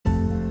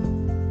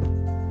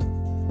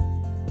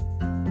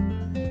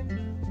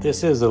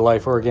This is the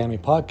Life Origami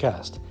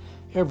Podcast.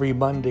 Every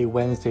Monday,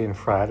 Wednesday, and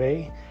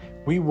Friday,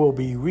 we will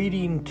be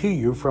reading to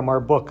you from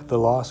our book, The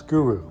Lost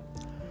Guru.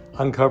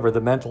 Uncover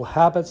the mental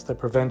habits that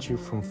prevent you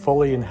from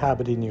fully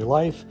inhabiting your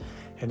life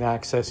and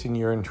accessing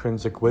your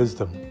intrinsic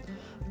wisdom.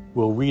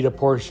 We'll read a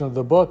portion of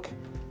the book.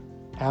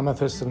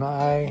 Amethyst and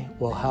I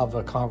will have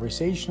a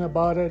conversation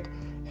about it,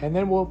 and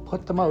then we'll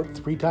put them out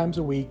 3 times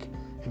a week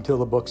until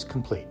the book's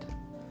complete.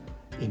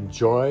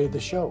 Enjoy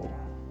the show.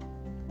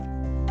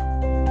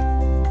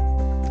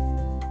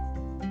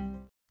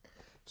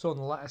 So in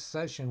the last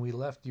session, we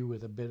left you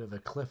with a bit of a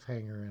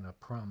cliffhanger and a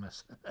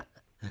promise.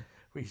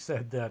 We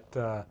said that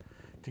to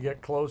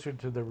get closer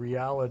to the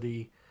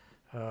reality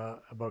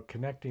about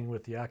connecting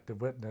with the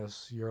active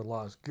witness, your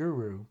lost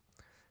guru,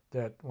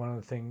 that one of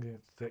the things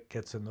that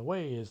gets in the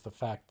way is the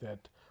fact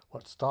that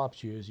what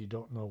stops you is you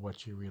don't know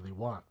what you really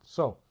want.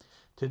 So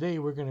today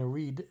we're going to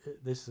read,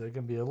 this is going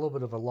to be a little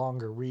bit of a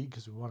longer read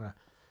because we want to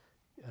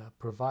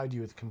provide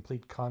you with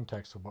complete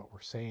context of what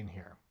we're saying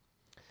here.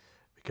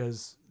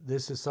 Because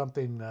this is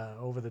something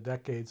over the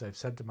decades I've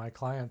said to my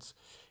clients,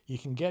 you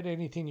can get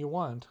anything you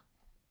want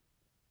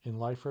in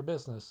life or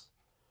business,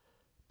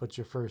 but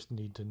you first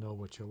need to know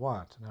what you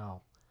want.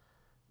 Now,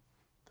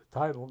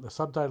 the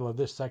subtitle of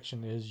this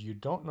section is You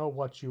Don't Know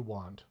What You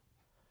Want.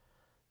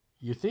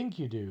 You think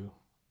you do,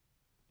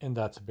 and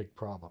that's a big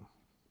problem.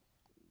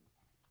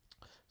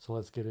 So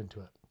let's get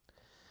into it.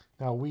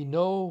 Now, we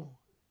know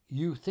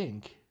you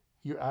think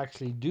you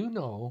actually do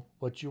know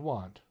what you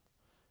want,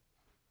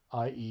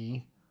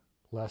 i.e.,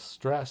 less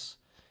stress,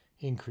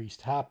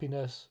 increased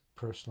happiness,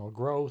 personal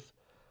growth,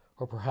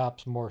 or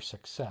perhaps more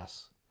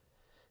success.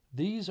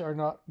 These are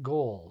not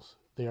goals.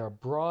 They are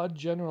broad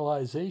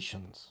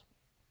generalizations,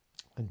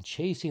 and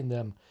chasing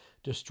them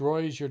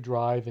destroys your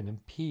drive and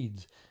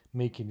impedes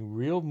making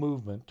real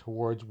movement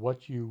towards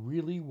what you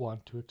really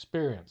want to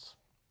experience.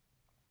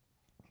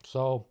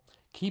 So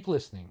keep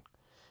listening.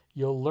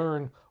 You'll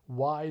learn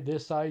why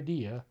this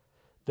idea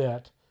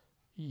that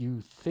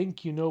you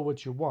think you know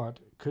what you want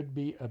could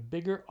be a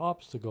bigger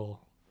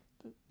obstacle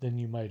than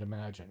you might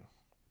imagine.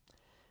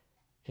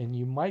 And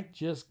you might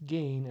just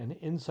gain an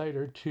insight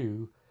or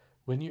two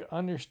when you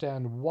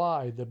understand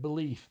why the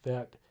belief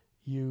that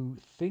you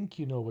think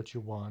you know what you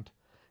want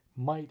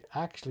might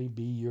actually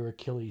be your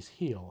Achilles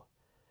heel.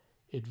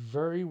 It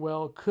very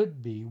well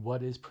could be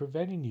what is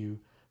preventing you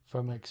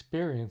from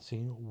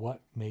experiencing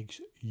what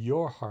makes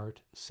your heart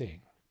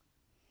sing.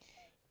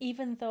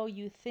 Even though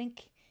you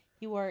think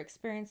you are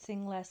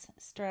experiencing less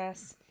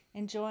stress,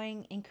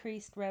 enjoying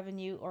increased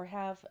revenue, or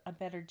have a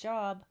better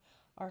job,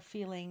 or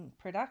feeling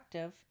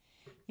productive,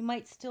 you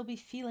might still be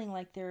feeling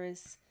like there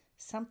is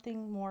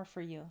something more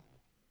for you.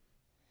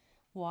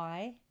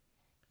 Why?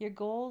 Your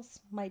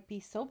goals might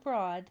be so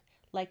broad,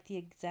 like the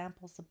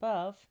examples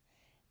above,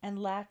 and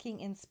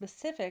lacking in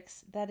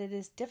specifics that it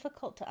is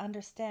difficult to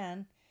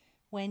understand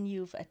when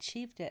you've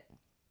achieved it.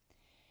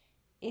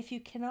 If you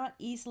cannot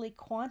easily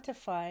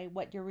quantify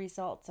what your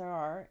results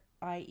are,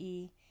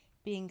 i.e.,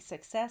 being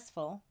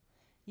successful,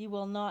 you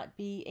will not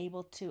be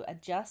able to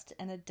adjust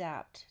and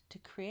adapt to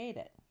create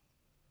it.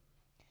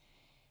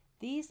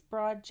 These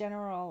broad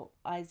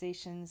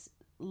generalizations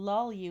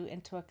lull you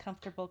into a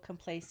comfortable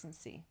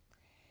complacency.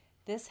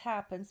 This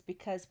happens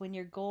because when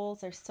your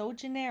goals are so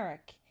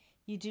generic,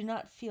 you do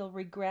not feel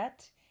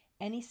regret,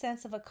 any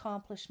sense of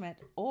accomplishment,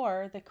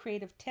 or the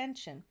creative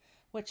tension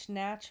which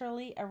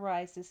naturally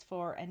arises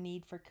for a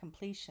need for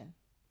completion.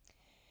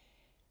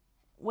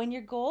 When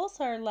your goals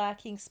are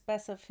lacking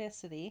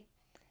specificity,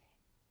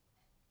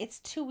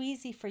 it's too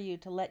easy for you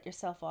to let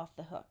yourself off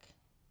the hook.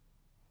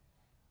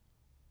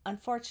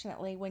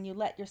 Unfortunately, when you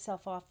let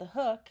yourself off the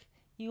hook,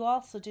 you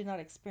also do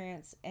not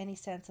experience any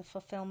sense of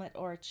fulfillment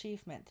or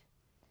achievement.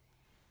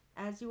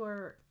 As you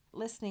are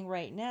listening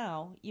right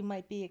now, you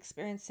might be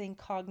experiencing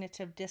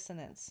cognitive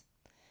dissonance,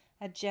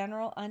 a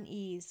general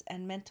unease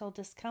and mental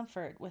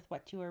discomfort with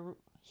what you are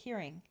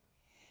hearing.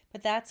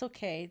 But that's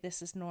okay,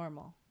 this is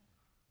normal.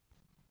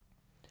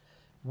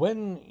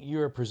 When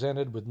you are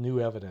presented with new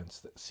evidence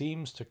that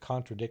seems to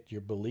contradict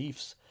your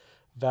beliefs,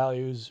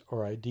 values,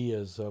 or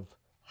ideas of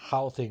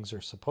how things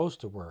are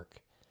supposed to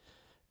work,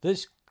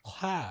 this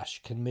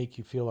clash can make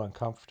you feel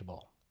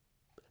uncomfortable.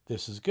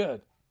 This is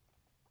good.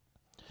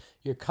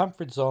 Your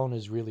comfort zone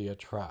is really a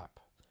trap.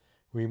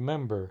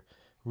 Remember,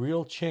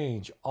 real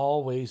change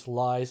always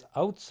lies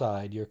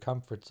outside your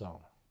comfort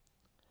zone.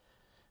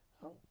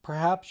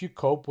 Perhaps you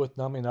cope with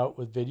numbing out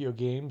with video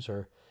games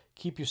or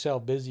keep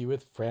yourself busy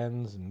with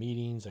friends and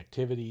meetings,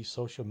 activities,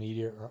 social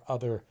media, or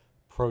other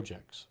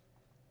projects.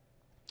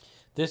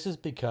 This is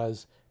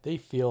because they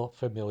feel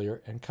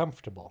familiar and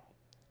comfortable.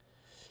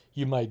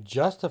 You might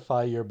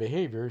justify your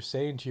behavior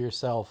saying to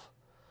yourself,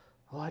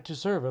 "Well, I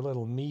deserve a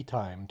little me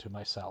time to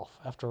myself.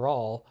 After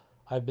all,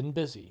 I've been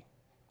busy."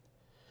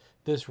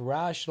 This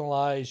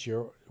rationalizes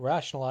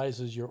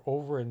your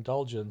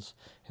overindulgence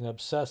and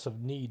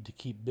obsessive need to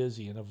keep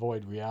busy and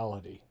avoid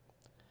reality.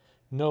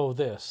 Know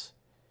this.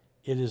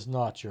 It is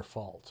not your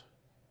fault.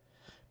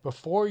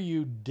 Before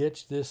you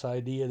ditch this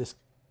idea, this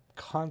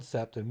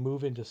concept and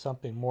move into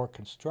something more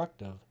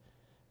constructive,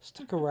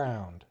 stick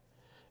around,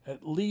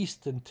 at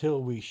least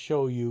until we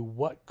show you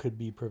what could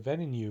be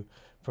preventing you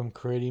from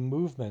creating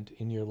movement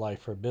in your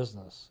life or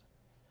business.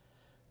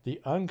 The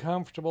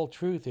uncomfortable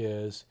truth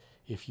is,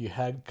 if you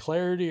had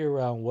clarity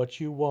around what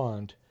you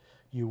want,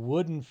 you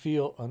wouldn't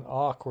feel an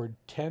awkward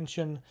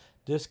tension,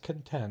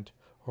 discontent,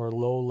 or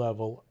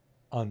low-level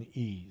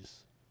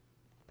unease.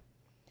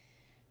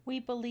 We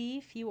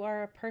believe you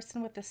are a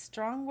person with a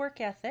strong work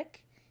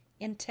ethic,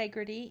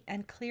 integrity,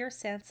 and clear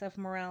sense of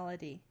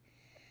morality.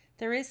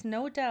 There is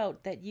no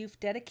doubt that you've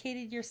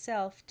dedicated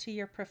yourself to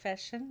your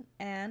profession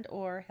and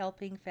or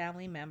helping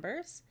family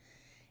members,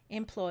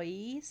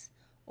 employees,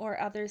 or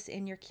others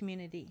in your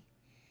community.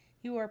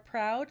 You are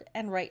proud,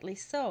 and rightly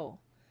so,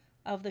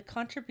 of the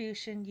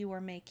contribution you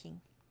are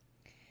making.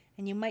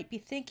 And you might be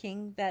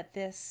thinking that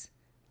this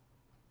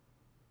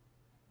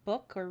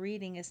book or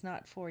reading is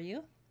not for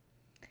you.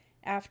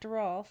 After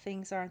all,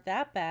 things aren't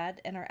that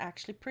bad and are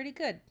actually pretty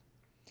good.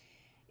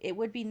 It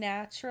would be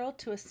natural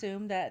to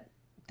assume that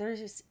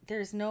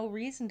there's no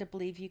reason to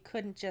believe you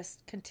couldn't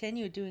just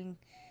continue doing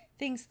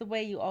things the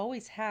way you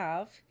always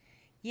have.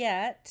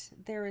 Yet,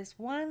 there is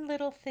one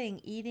little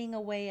thing eating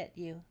away at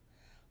you.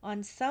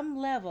 On some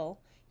level,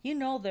 you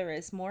know there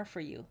is more for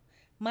you,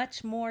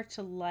 much more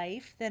to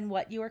life than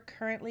what you are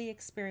currently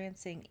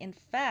experiencing. In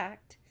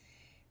fact,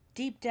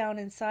 deep down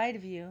inside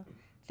of you,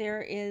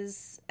 there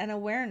is an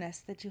awareness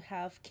that you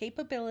have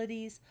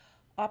capabilities,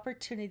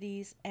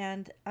 opportunities,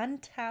 and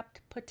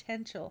untapped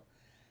potential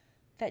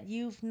that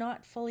you've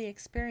not fully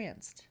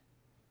experienced.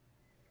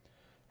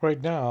 Right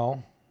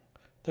now,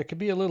 there could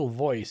be a little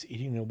voice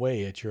eating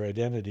away at your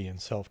identity and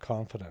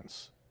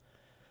self-confidence.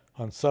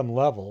 On some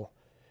level,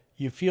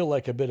 you feel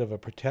like a bit of a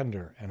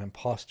pretender, an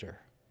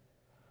imposter.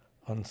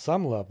 On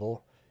some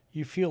level,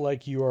 you feel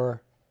like you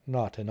are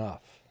not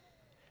enough.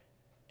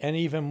 And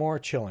even more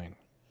chilling,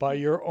 by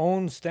your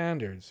own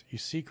standards, you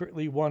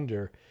secretly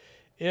wonder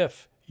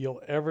if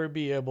you'll ever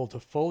be able to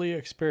fully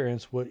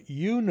experience what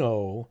you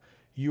know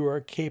you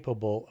are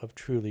capable of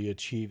truly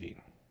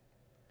achieving.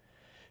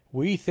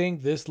 We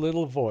think this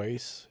little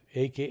voice,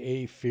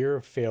 aka fear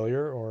of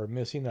failure or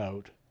missing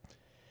out,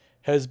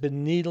 has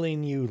been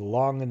needling you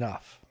long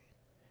enough.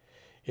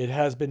 It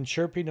has been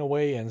chirping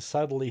away and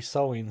subtly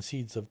sowing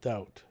seeds of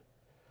doubt.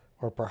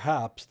 Or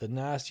perhaps the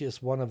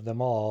nastiest one of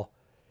them all,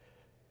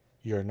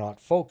 you're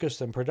not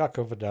focused and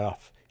productive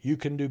enough. You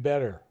can do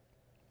better.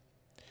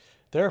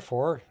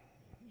 Therefore,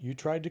 you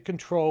tried to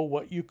control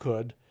what you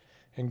could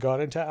and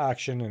got into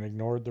action and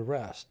ignored the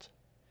rest.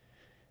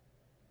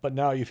 But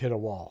now you've hit a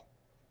wall.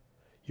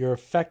 Your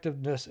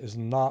effectiveness is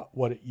not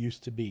what it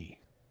used to be.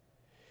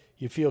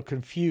 You feel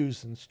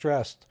confused and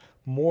stressed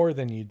more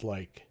than you'd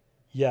like,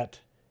 yet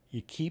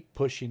you keep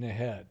pushing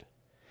ahead.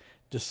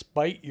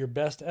 Despite your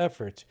best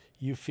efforts,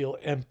 you feel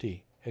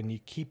empty and you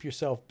keep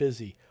yourself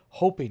busy,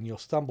 hoping you'll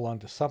stumble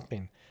onto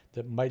something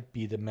that might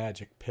be the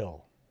magic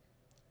pill.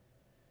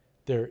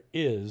 There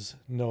is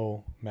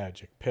no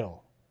magic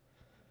pill.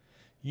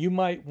 You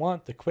might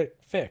want the quick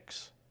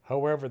fix.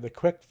 However, the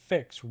quick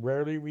fix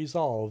rarely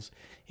resolves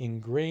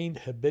ingrained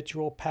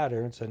habitual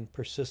patterns and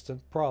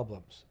persistent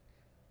problems.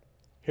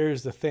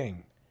 Here's the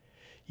thing.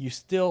 You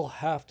still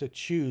have to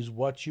choose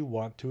what you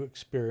want to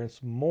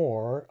experience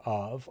more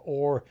of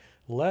or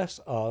less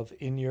of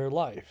in your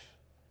life.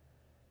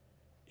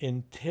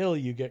 Until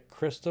you get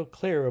crystal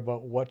clear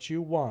about what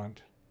you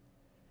want,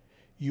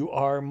 you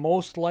are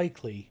most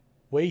likely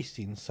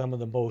wasting some of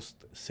the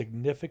most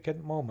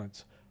significant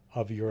moments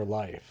of your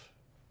life.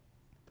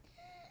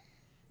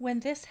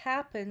 When this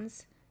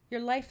happens,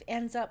 your life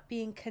ends up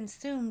being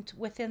consumed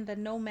within the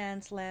no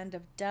man's land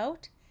of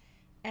doubt,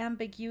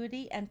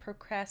 ambiguity, and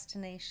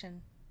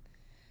procrastination.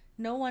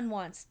 No one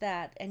wants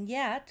that, and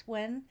yet,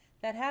 when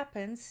that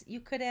happens, you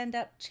could end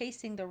up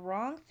chasing the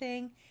wrong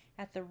thing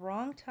at the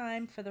wrong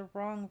time for the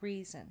wrong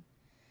reason.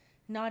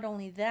 Not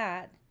only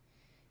that,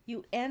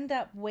 you end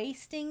up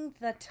wasting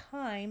the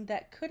time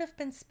that could have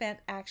been spent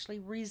actually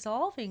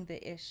resolving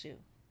the issue.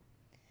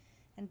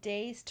 And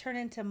days turn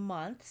into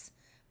months,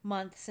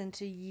 months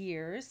into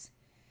years,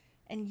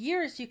 and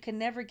years you can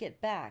never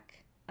get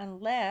back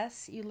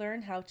unless you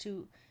learn how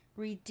to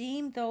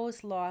redeem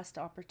those lost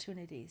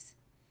opportunities.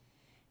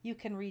 You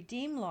can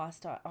redeem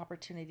lost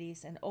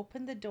opportunities and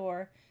open the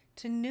door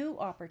to new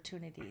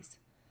opportunities.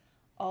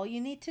 All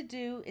you need to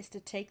do is to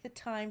take the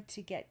time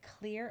to get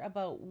clear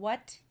about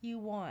what you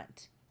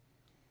want.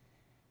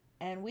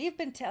 And we've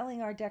been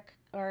telling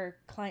our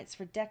clients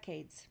for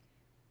decades,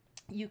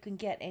 you can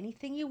get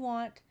anything you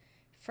want.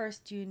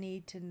 First, you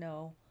need to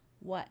know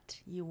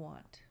what you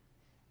want.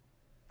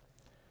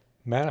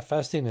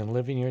 Manifesting and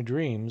living your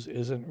dreams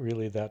isn't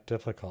really that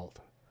difficult.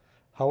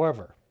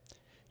 However,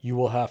 you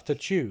will have to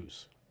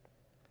choose.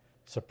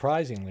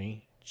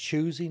 Surprisingly,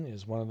 choosing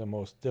is one of the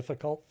most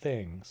difficult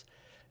things,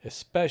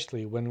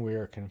 especially when we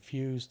are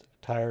confused,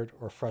 tired,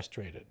 or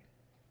frustrated.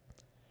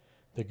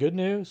 The good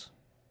news?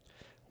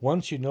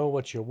 Once you know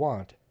what you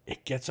want,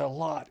 it gets a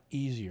lot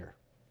easier.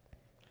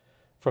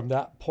 From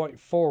that point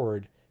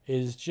forward, It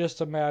is just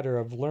a matter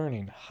of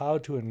learning how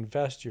to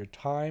invest your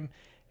time,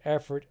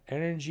 effort,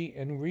 energy,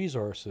 and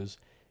resources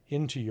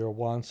into your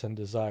wants and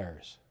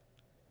desires.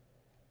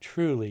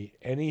 Truly,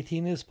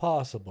 anything is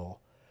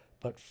possible,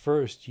 but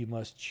first you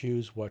must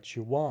choose what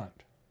you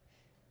want.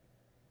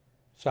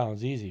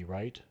 Sounds easy,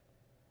 right?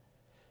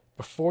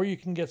 Before you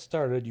can get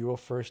started, you will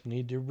first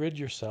need to rid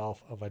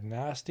yourself of a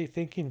nasty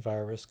thinking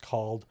virus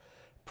called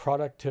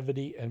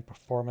productivity and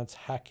performance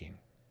hacking.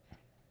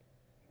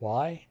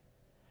 Why?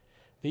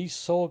 These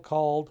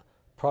so-called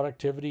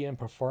productivity and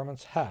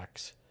performance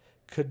hacks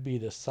could be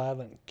the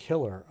silent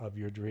killer of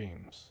your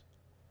dreams.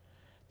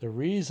 The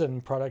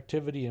reason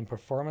productivity and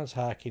performance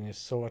hacking is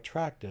so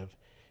attractive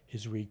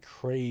is we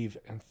crave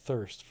and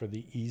thirst for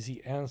the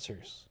easy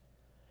answers.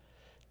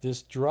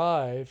 This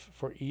drive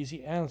for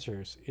easy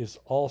answers is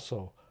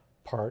also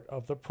part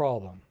of the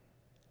problem.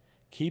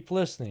 Keep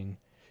listening.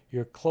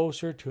 You're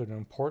closer to an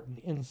important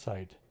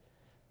insight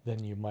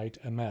than you might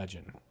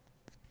imagine.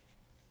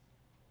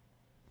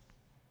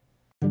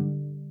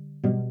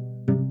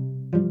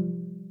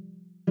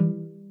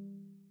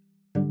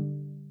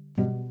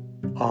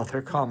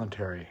 Author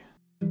commentary.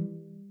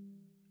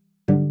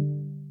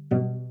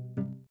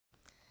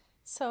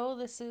 So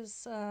this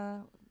is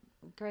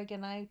Greg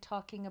and I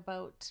talking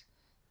about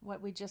what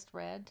we just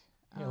read.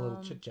 Yeah, a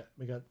little chit chat.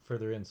 We got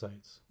further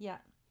insights. Yeah.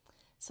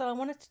 So I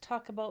wanted to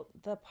talk about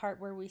the part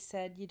where we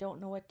said you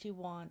don't know what you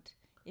want.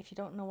 If you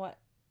don't know what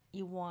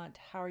you want,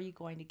 how are you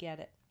going to get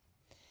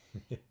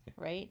it?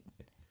 Right?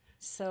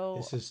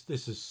 So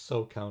this is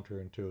so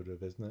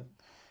counterintuitive, isn't it?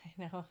 I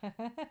know.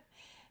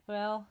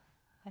 Well,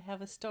 I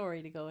have a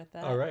story to go with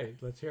that. All right,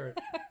 let's hear it.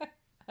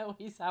 I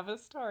always have a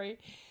story.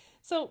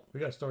 So we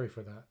got a story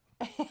for that.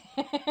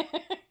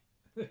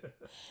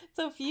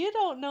 So if you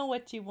don't know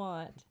what you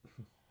want,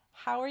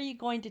 how are you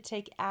going to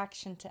take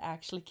action to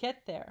actually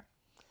get there?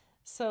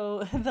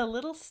 So the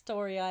little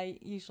story I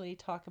usually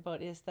talk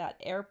about is that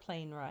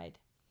airplane ride.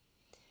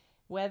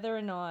 Whether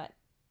or not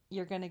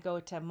you're going to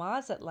go to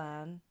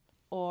Mazatlan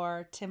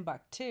or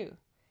Timbuktu,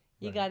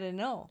 you got to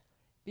know.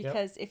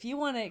 Because if you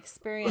want to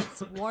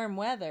experience warm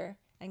weather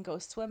and go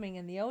swimming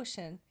in the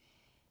ocean,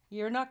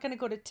 you're not going to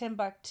go to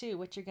Timbuktu.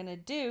 What you're going to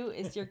do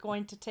is you're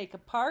going to take a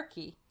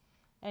parkie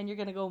and you're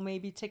going to go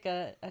maybe take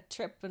a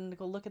trip and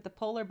go look at the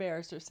polar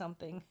bears or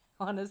something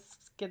on a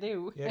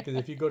skidoo. Yeah, because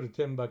if you go to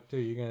Timbuktu,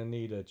 you're going to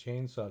need a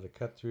chainsaw to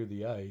cut through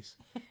the ice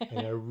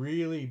and a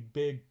really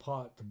big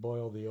pot to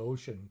boil the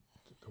ocean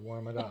to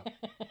warm it up.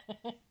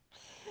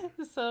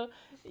 So,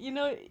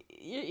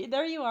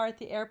 there you are at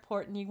the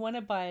airport and you want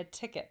to buy a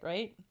ticket,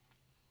 right?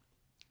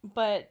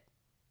 But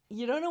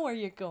you don't know where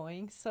you're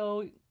going.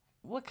 So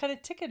what kind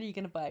of ticket are you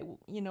going to buy?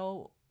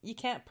 You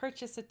can't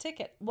purchase a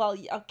ticket. Well,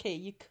 okay,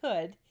 you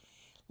could.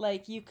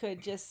 Like, you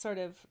could just sort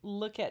of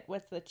look at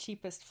what the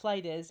cheapest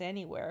flight is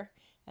anywhere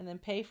and then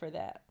pay for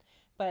that.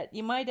 But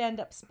you might end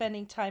up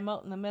spending time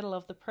out in the middle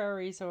of the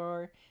prairies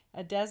or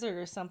a desert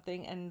or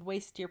something and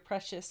waste your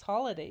precious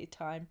holiday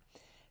time.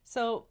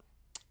 So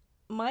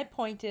my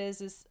point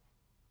is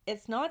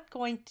it's not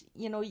going to,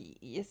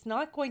 it's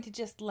not going to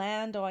just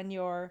land on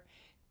your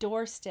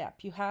doorstep.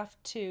 You have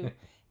to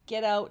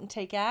get out and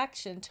take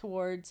action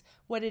towards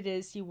what it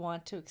is you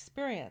want to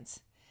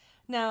experience.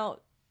 Now,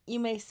 you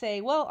may say,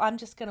 well, I'm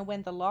just going to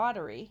win the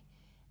lottery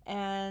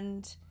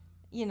and,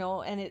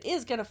 and it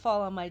is going to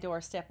fall on my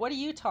doorstep. What are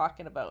you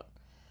talking about?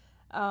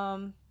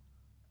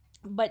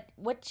 But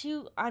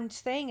I'm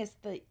saying is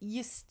that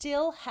you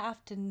still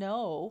have to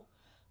know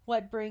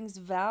what brings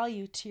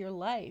value to your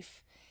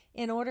life.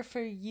 In order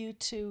for you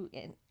to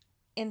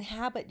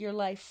inhabit your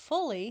life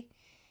fully,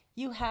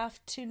 you have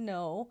to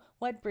know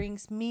what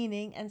brings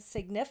meaning and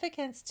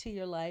significance to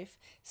your life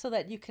so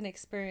that you can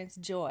experience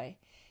joy.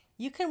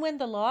 You can win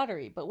the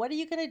lottery, but what are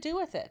you going to do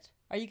with it?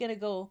 Are you going to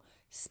go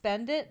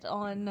spend it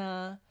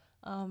on,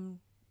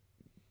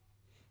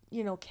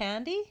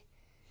 candy?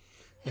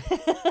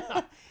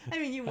 I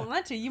mean, you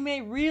want to. You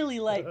may really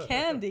like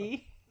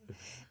candy,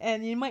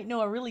 and you might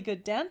know a really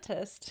good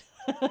dentist.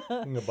 I'm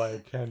going to buy a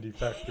candy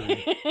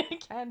factory.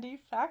 Candy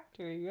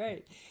factory,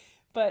 right.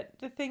 But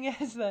the thing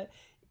is that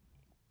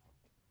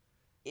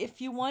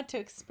if you want to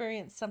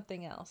experience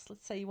something else,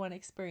 let's say you want to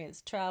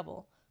experience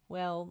travel,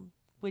 well,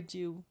 would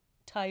you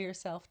tie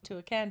yourself to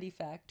a candy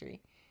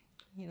factory?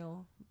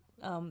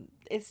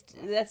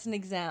 That's an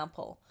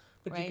example.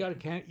 But right?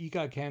 you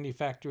got a candy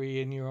factory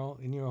in your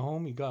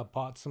home. You got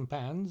pots and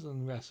pans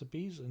and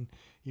recipes, and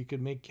you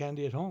can make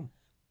candy at home.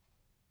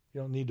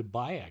 You don't need to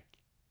buy a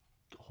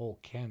whole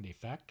candy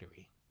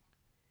factory.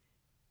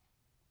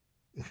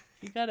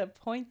 You got a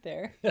point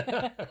there.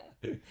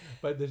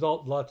 But there's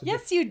lots of...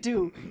 Yes, you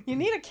do. You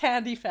need a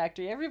candy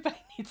factory. Everybody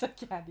needs a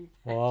candy factory.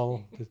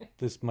 Well,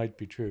 this might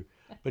be true.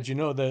 But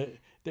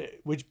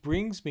which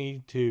brings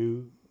me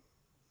to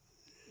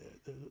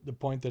the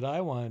point that I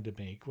wanted to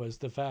make was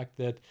the fact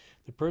that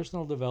the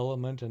personal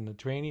development and the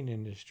training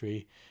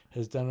industry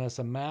has done us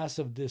a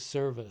massive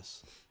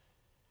disservice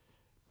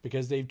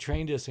because they've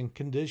trained us and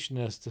conditioned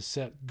us to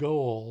set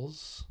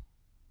goals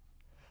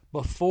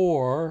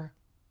before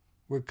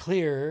we're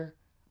clear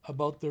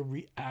about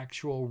the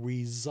actual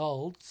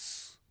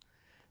results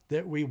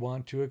that we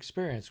want to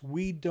experience.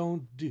 We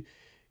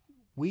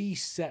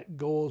set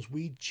goals,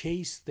 we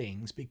chase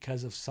things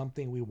because of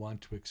something we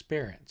want to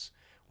experience.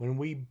 When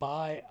we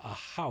buy a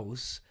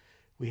house,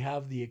 we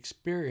have the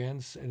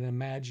experience and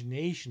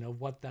imagination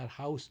of what that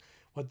house,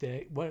 what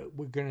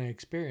we're going to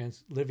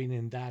experience living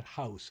in that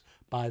house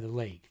by the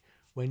lake.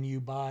 When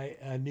you buy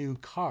a new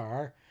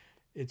car,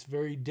 it's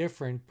very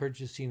different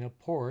purchasing a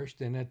Porsche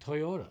than a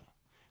Toyota.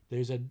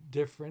 There's a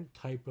different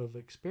type of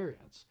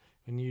experience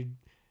when you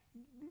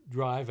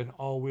drive an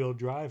all-wheel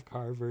drive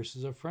car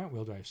versus a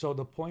front-wheel drive. So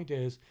the point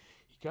is,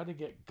 you got to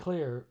get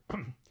clear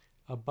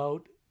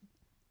about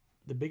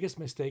the biggest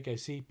mistake I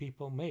see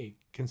people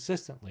make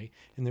consistently.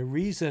 And the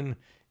reason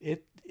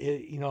it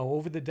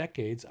over the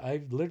decades,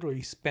 I've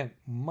literally spent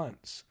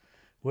months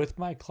with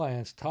my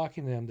clients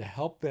talking to them to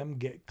help them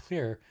get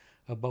clear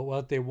about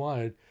what they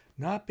wanted,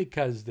 not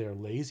because they're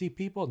lazy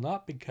people,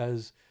 not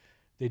because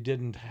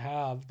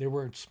they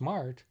weren't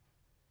smart.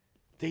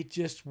 They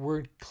just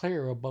weren't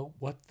clear about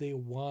what they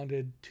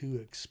wanted to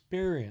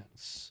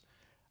experience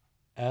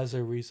as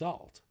a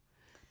result.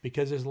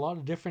 Because there's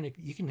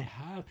you can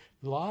have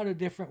a lot of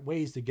different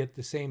ways to get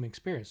the same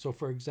experience. So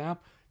for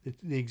example,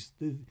 it's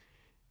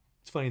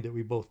funny that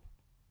we both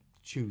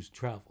choose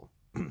travel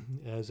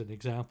as an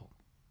example.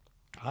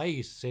 I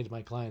used to say to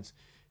my clients,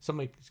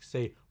 somebody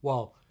say,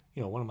 well,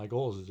 one of my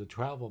goals is to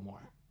travel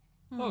more.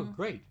 Mm-hmm. Oh,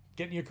 great.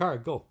 Get in your car,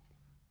 go.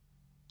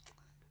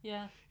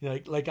 Yeah.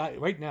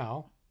 Right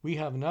now, we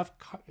have enough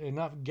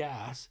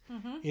gas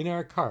in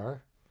our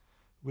car.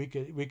 We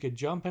could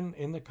jump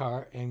in the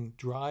car and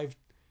drive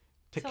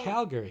to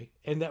Calgary,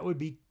 and that would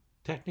be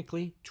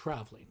technically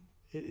traveling.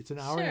 It's an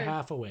hour and a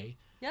half away.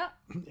 Yeah.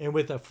 And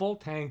with a full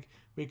tank,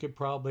 we could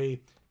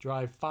probably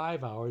drive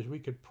 5 hours. We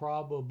could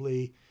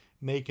probably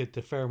make it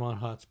to Fairmont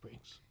Hot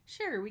Springs.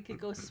 Sure, we could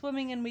go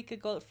swimming and we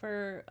could go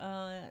for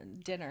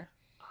dinner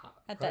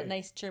at that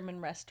nice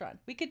German restaurant.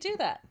 We could do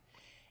that.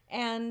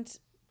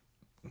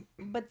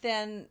 But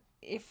then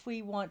if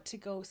we want to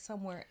go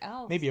somewhere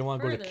else, maybe I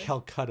want to go to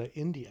Calcutta,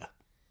 India.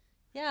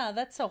 Yeah,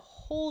 that's a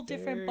whole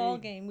different ball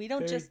game. We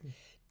don't just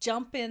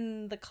jump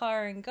in the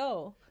car and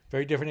go.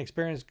 Very different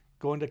experience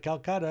going to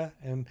Calcutta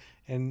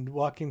and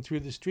walking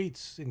through the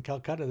streets in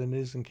Calcutta than it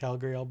is in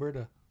Calgary,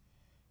 Alberta.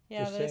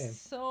 Yeah, there's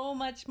so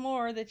much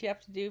more that you have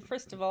to do.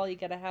 First of all, you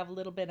got to have a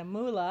little bit of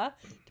moolah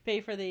to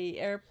pay for the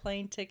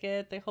airplane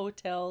ticket, the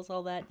hotels,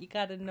 all that. You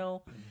got to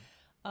know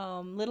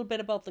a little bit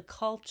about the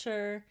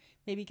culture,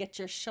 maybe get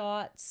your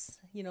shots,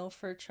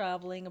 for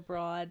traveling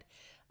abroad.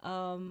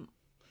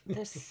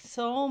 There's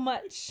so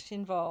much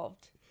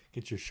involved.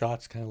 Get your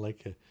shots, kind of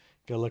like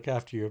gotta look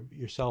after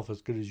yourself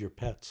as good as your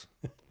pets.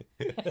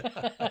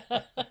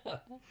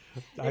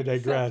 I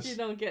digress. Except you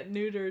don't get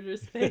neutered or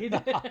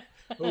spayed.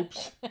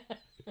 Oops.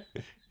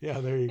 Yeah,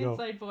 there you go.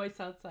 Inside voice,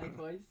 outside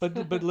voice.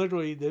 But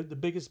literally, the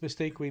biggest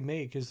mistake we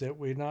make is that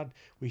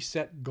we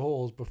set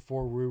goals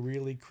before we're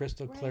really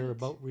crystal clear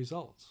about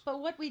results. But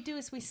what we do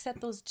is we set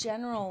those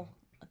general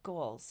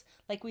goals.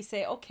 Like we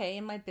say, okay,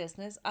 in my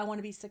business, I want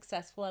to be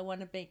successful. I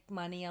want to make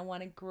money. I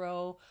want to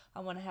grow. I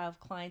want to have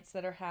clients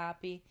that are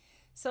happy.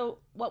 So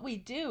what we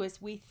do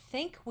is we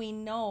think we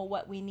know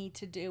what we need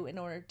to do in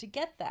order to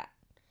get that.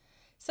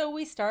 So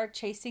we start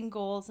chasing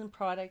goals and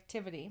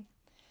productivity.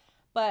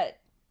 But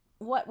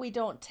what we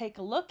don't take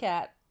a look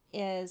at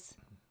is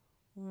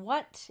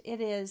what it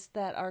is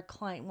that our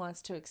client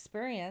wants to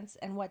experience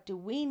and what do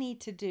we need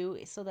to do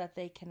so that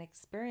they can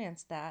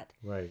experience that.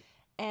 Right.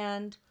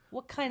 And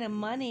what kind of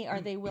money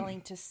are they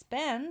willing to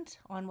spend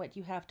on what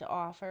you have to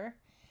offer?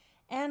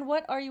 And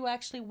what are you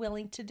actually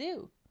willing to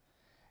do?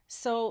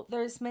 So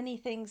there's many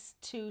things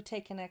to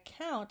take into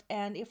account.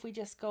 And if we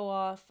just go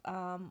off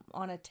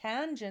on a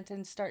tangent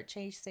and start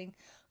chasing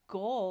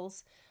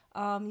goals,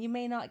 you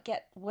may not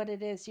get what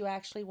it is you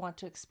actually want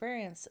to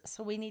experience.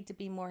 So we need to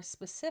be more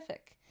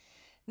specific.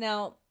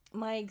 Now,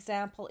 my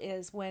example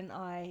is when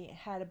I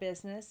had a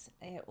business.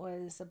 It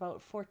was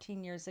about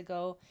 14 years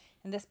ago.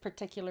 And this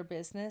particular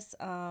business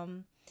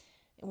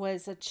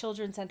was a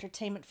children's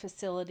entertainment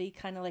facility,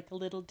 kind of like a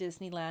little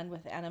Disneyland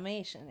with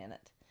animation in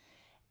it.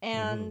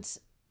 And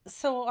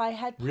so I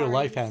had real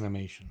life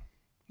animation,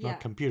 not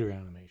computer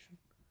animation.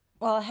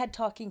 Well, I had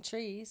talking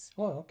trees.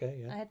 Oh,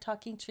 okay, yeah. I had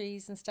talking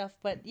trees and stuff,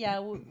 but yeah,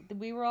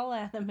 we were all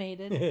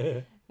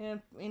animated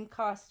in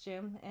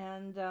costume.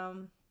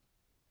 And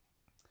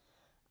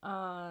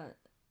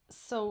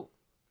so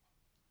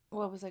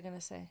what was I going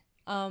to say?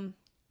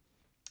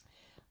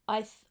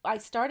 I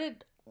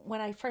started,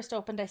 when I first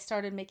opened, I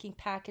started making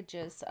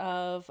packages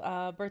of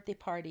birthday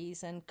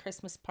parties and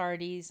Christmas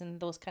parties and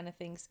those kind of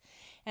things.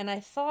 And I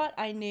thought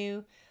I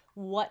knew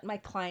what my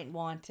client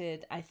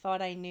wanted. I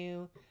thought I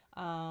knew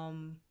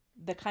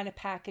the kind of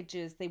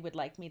packages they would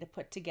like me to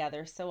put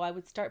together. So I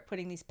would start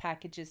putting these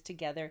packages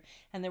together,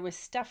 and there was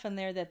stuff in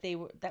there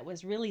that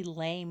was really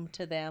lame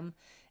to them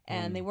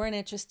and they weren't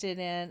interested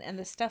in, and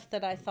the stuff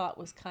that I thought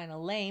was kind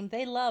of lame,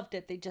 they loved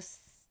it. They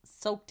just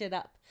soaked it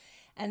up.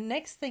 And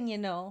next thing you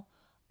know,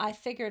 I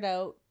figured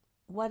out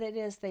what it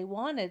is they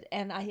wanted,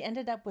 and I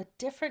ended up with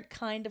different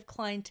kind of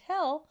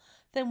clientele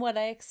than what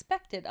I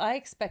expected. I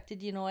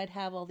expected, I'd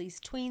have all these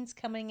tweens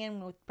coming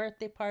in with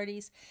birthday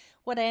parties.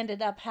 What I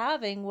ended up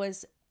having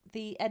was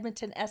the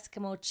Edmonton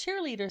Eskimo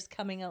cheerleaders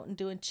coming out and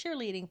doing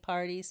cheerleading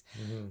parties.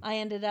 I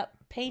ended up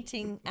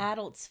painting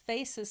adults'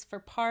 faces for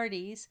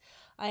parties.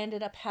 I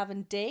ended up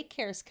having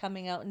daycares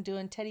coming out and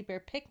doing teddy bear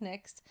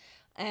picnics.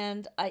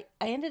 And I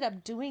ended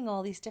up doing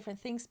all these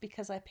different things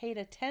because I paid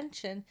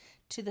attention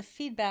to the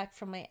feedback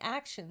from my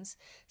actions.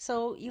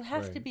 So you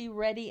have to be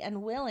ready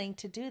and willing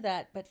to do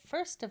that. But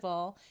first of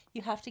all,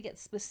 you have to get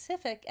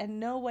specific and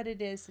know what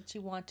it is that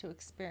you want to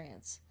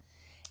experience.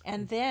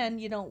 And then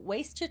you don't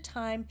waste your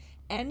time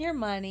and your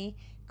money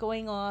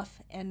going off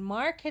and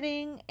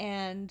marketing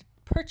and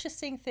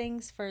purchasing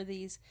things for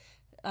these,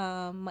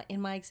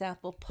 in my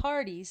example,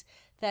 parties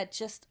that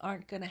just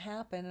aren't going to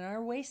happen and are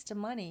a waste of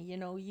money.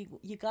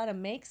 You got to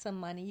make some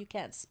money. You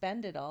can't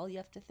spend it all. You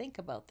have to think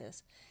about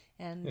this.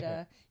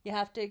 And you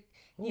have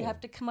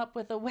to come up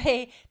with a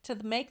way to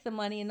make the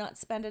money and not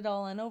spend it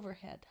all on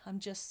overhead. I'm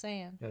just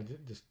saying.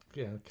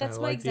 Kind of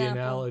like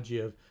example.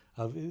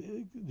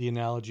 The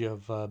analogy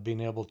of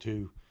being able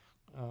to,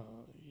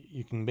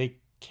 you can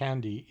make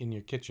candy in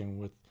your kitchen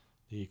with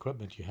the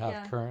equipment you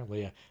have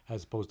currently,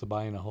 as opposed to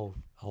buying a whole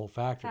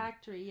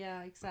factory.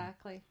 Yeah,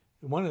 exactly.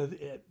 One of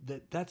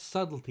that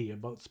subtlety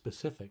about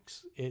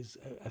specifics is,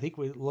 I think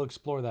we'll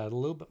explore that a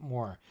little bit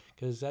more,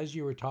 because as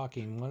you were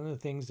talking, one of the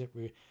things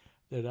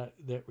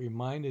that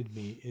reminded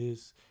me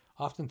is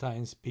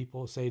oftentimes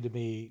people say to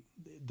me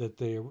that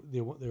they're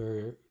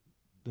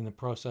in the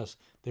process,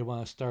 they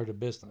want to start a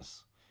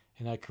business,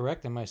 and I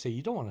correct them. I say,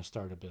 you don't want to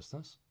start a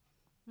business.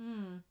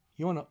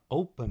 You want to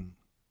open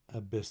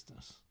a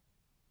business.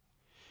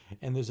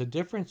 And there's a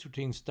difference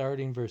between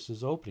starting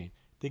versus opening.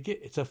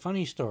 It's a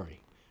funny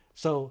story.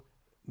 So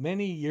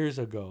many years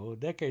ago,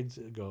 decades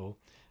ago,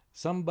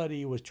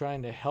 somebody was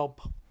trying to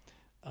help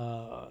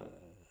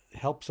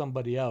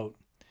somebody out,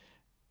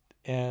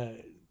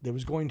 and they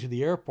was going to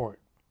the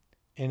airport,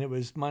 and it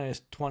was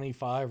minus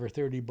 25 or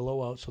 30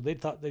 below out, so they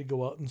thought they'd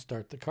go out and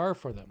start the car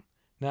for them.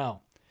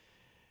 Now,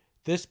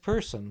 this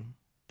person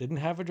didn't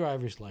have a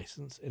driver's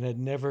license and had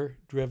never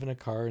driven a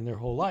car in their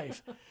whole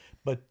life.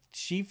 But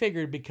she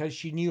figured because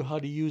she knew how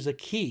to use a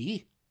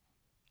key,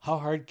 how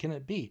hard can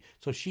it be?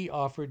 So she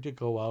offered to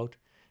go out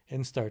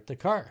and start the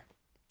car.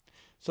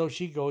 So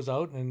she goes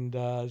out and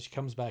she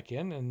comes back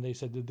in, and they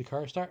said, did the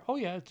car start? Oh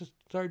yeah, it just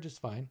started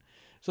just fine.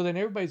 So then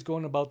everybody's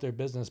going about their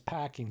business,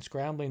 packing,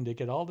 scrambling to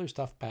get all their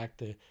stuff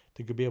packed to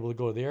be able to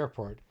go to the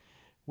airport.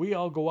 We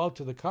all go out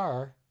to the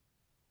car,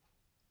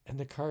 and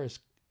the car is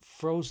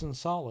frozen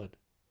solid.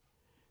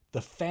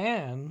 The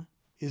fan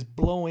is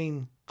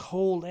blowing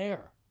cold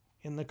air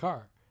in the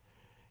car.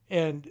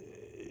 And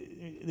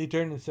they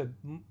turned and said,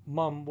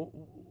 Mom,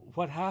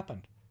 what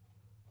happened?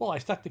 Well, I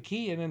stuck the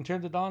key in and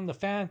turned it on. The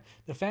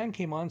fan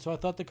came on, so I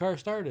thought the car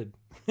started.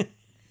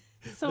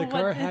 So the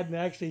car hadn't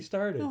actually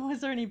started.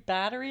 Was there any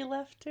battery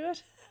left to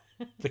it?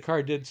 The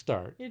car did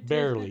start,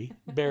 barely.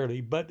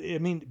 But I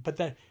mean,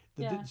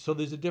 so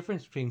there's a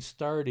difference between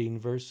starting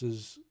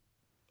versus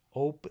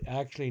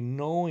actually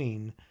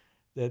knowing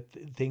that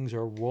things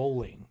are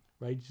rolling,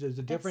 right? There's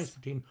a difference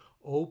between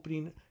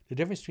opening. The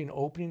difference between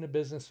opening a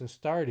business and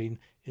starting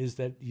is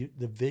that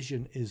the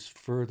vision is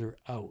further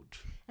out.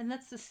 And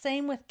that's the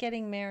same with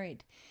getting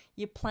married.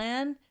 You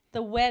plan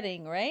the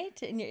wedding, right?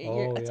 And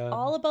it's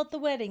all about the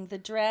wedding, the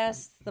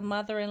dress, the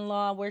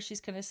mother-in-law, where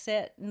she's going to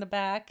sit in the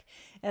back,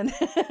 and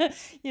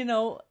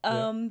the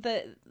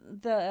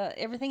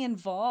everything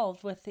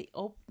involved with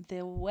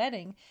the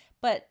wedding.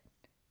 But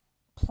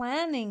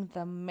planning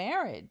the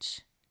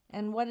marriage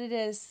and what it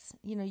is,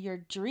 your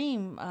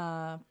dream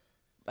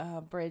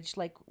bridge,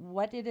 like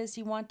what it is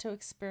you want to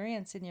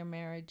experience in your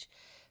marriage.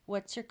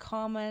 What's your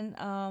common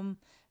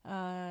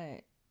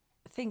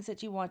things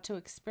that you want to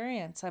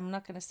experience? I'm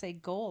not going to say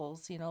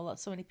goals.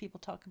 So many people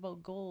talk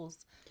about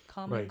goals,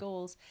 common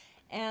goals,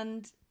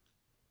 and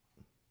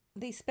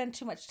they spend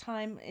too much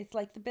time. It's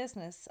like the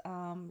business.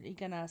 Are you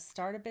going to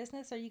start a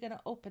business, or are you going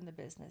to open the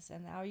business,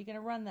 and how are you going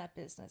to run that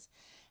business?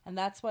 And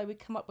that's why we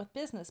come up with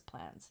business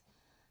plans.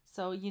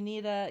 So you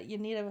need a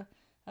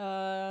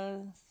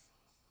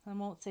I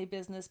won't say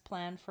business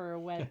plan for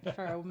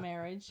a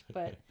marriage,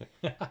 but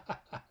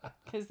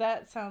because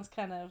that sounds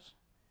kind of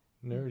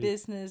nerdy.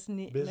 Business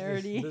nerdy.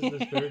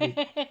 Business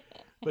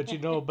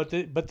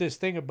nerdy. But this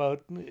thing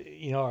about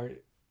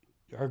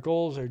our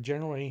goals are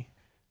generally,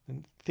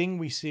 the thing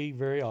we see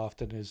very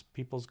often is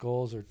people's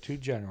goals are too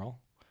general,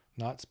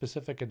 not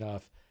specific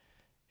enough.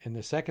 And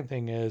the second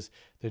thing is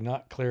they're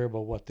not clear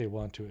about what they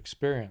want to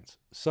experience.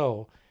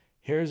 So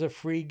here's a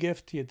free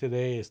gift to you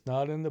today. It's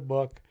not in the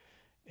book.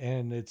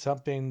 And it's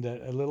something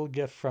that a little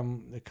gift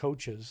from the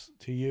coaches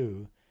to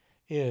you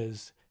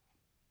is,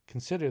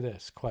 consider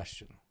this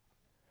question.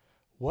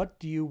 What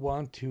do you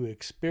want to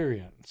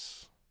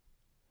experience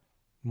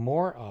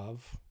more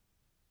of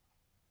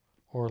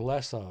or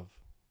less of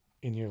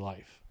in your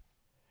life?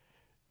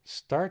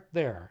 Start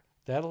there.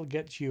 That'll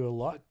get you a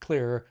lot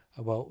clearer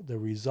about the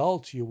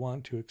results you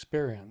want to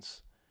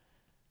experience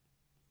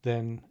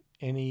than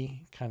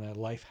any kind of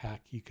life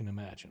hack you can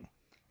imagine.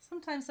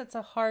 Sometimes that's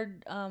a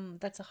hard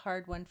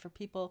one for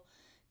people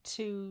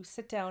to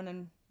sit down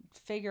and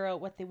figure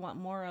out what they want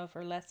more of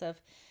or less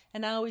of.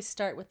 And I always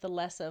start with the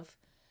less of.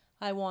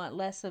 I want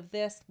less of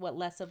this, what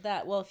less of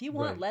that. Well, if you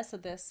want less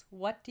of this,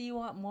 what do you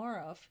want more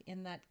of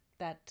in that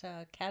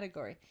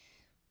category?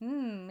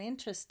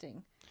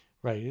 Interesting.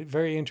 Right,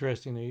 very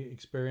interesting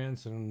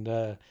experience,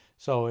 and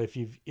so if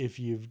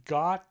you've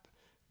got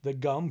the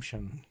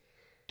gumption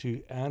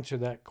to answer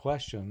that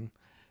question,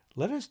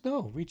 let us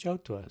know. Reach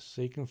out to us.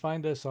 So you can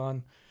find us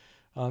on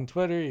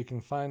Twitter. You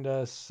can find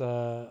us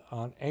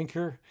on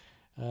Anchor,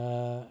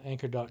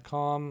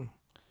 anchor.com.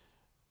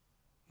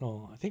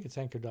 No, I think it's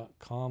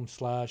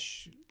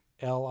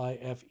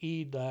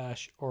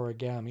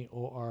anchor.com/LIFE-origami,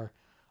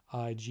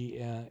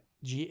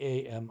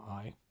 ORIGAMI.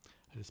 I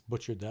just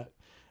butchered that.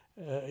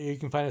 You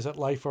can find us at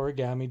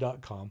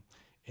lifeorigami.com.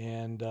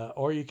 And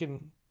or you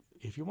can,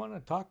 if you want to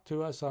talk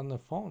to us on the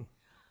phone,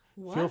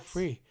 feel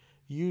free.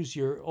 Use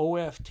your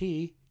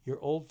OFT, your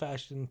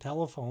old-fashioned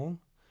telephone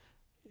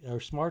or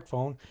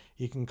smartphone.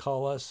 You can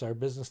call us. Our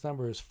business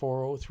number is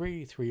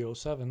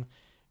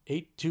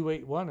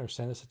 403-307-8281, or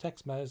send us a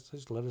text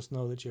message. Let us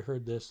know that you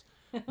heard this.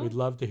 We'd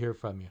love to hear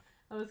from you.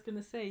 I was going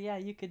to say, yeah,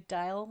 you could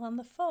dial on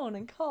the phone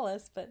and call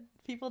us, but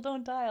people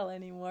don't dial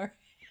anymore.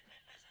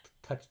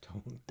 Touch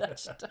tone.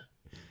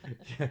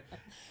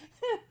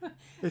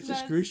 It's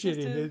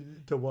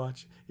excruciating to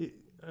watch.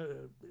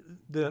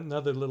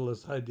 Another little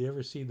aside, do you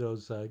ever see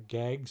those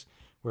gags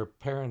where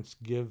parents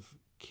give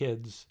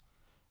kids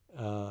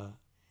a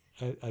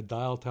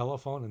dial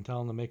telephone and tell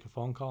them to make a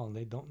phone call and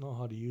they don't know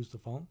how to use the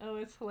phone? Oh,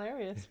 it's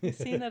hilarious. We've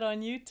seen it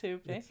on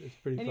YouTube. Eh? It's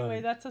pretty funny. Anyway,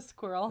 that's a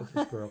squirrel.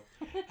 That's a squirrel.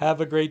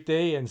 Have a great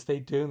day and stay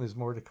tuned. There's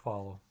more to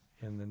follow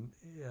on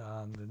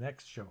the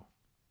next show.